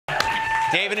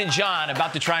David and John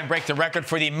about to try and break the record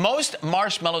for the most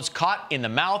marshmallows caught in the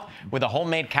mouth with a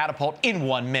homemade catapult in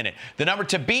 1 minute. The number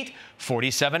to beat,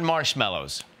 47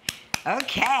 marshmallows.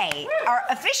 Okay. Our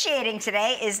officiating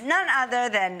today is none other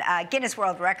than Guinness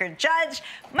World Record judge,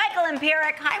 Michael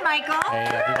Empiric. Hi, Michael. Hey,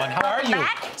 everyone. How are you?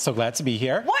 Back. So glad to be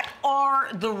here. What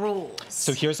are the rules?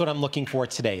 So here's what I'm looking for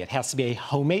today. It has to be a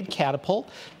homemade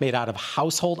catapult made out of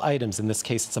household items. In this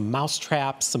case, it's a mouse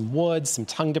trap, some wood, some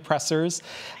tongue depressors.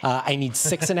 I need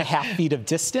 6.5 feet of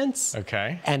distance.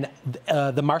 Okay. And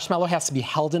the marshmallow has to be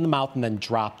held in the mouth and then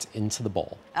dropped into the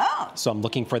bowl. Oh. So I'm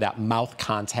looking for that mouth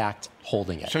contact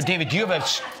holding it. So, David, do you have a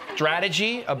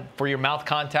strategy for your mouth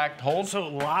contact hold? So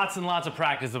lots and lots of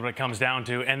practice is what it comes down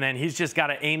to, and then he's just got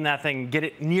to aim that thing, get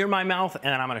it near my mouth, and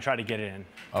then I'm going to try to get it in.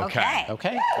 Okay.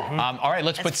 Okay. All right,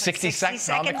 let's put 60 seconds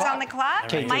on the clock.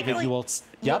 Okay, Michael, David, you will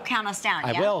you'll count us down,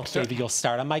 I will. David, you'll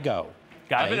start on my go.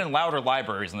 Got I've been in louder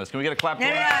libraries than this. Can we get a clap? No,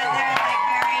 they're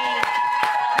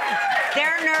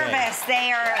nervous. Okay.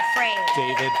 They are afraid.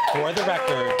 David, for the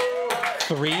record,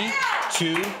 3,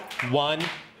 2, 1,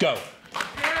 go.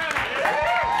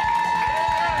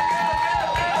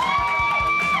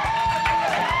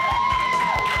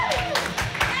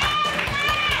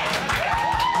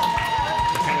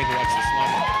 Can't wait to watch this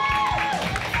moment.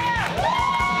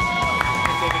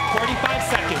 45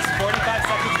 seconds. 45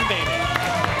 seconds remaining.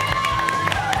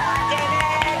 David.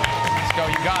 Let's go,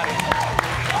 you got it.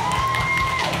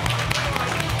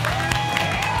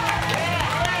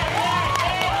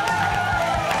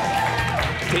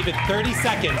 David, 30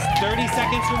 seconds. 30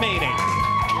 seconds remaining.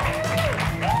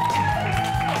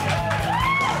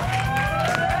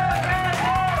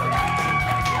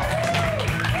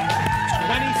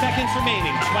 20 seconds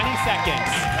remaining. 20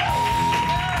 seconds.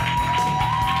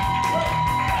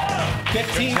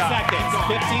 15 seconds.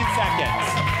 15 seconds.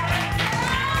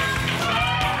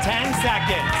 10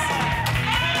 seconds.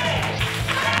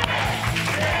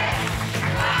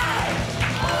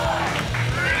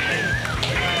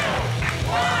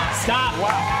 Stop.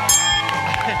 Wow.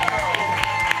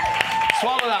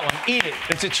 Swallow that one. Eat it.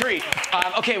 It's a treat.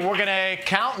 Okay, we're going to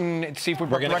count and see if we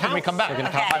break the record when we come back. We're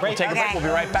going to Okay. count. We'll take a break. We'll be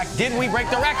right back. Did we break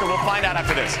the record? We'll find out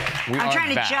after this. I'm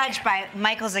trying to judge by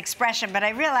Michael's expression, but I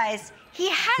realize he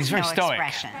has He's very no stoic.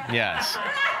 expression. Yes.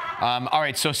 All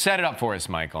right, so set it up for us,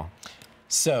 Michael.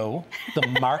 So the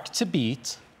mark to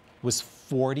beat was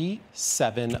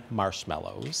 47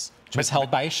 marshmallows, which was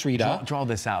held by Shrita. Draw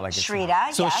this out like it's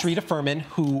Shrita, So yes. Shrita Furman,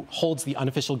 who holds the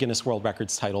unofficial Guinness World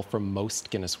Records title for most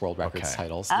Guinness World Records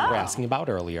titles that you were asking about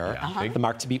earlier. The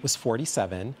mark to beat was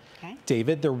 47. Okay.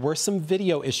 David, there were some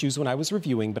video issues when I was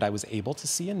reviewing, but I was able to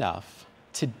see enough.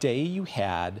 Today you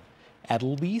had at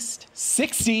least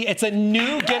 60. It's a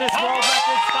new Guinness World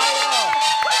Records title.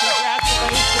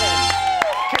 Congratulations.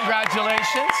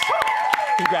 Congratulations.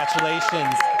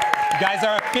 Congratulations. You guys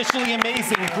are officially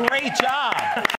amazing. Great job.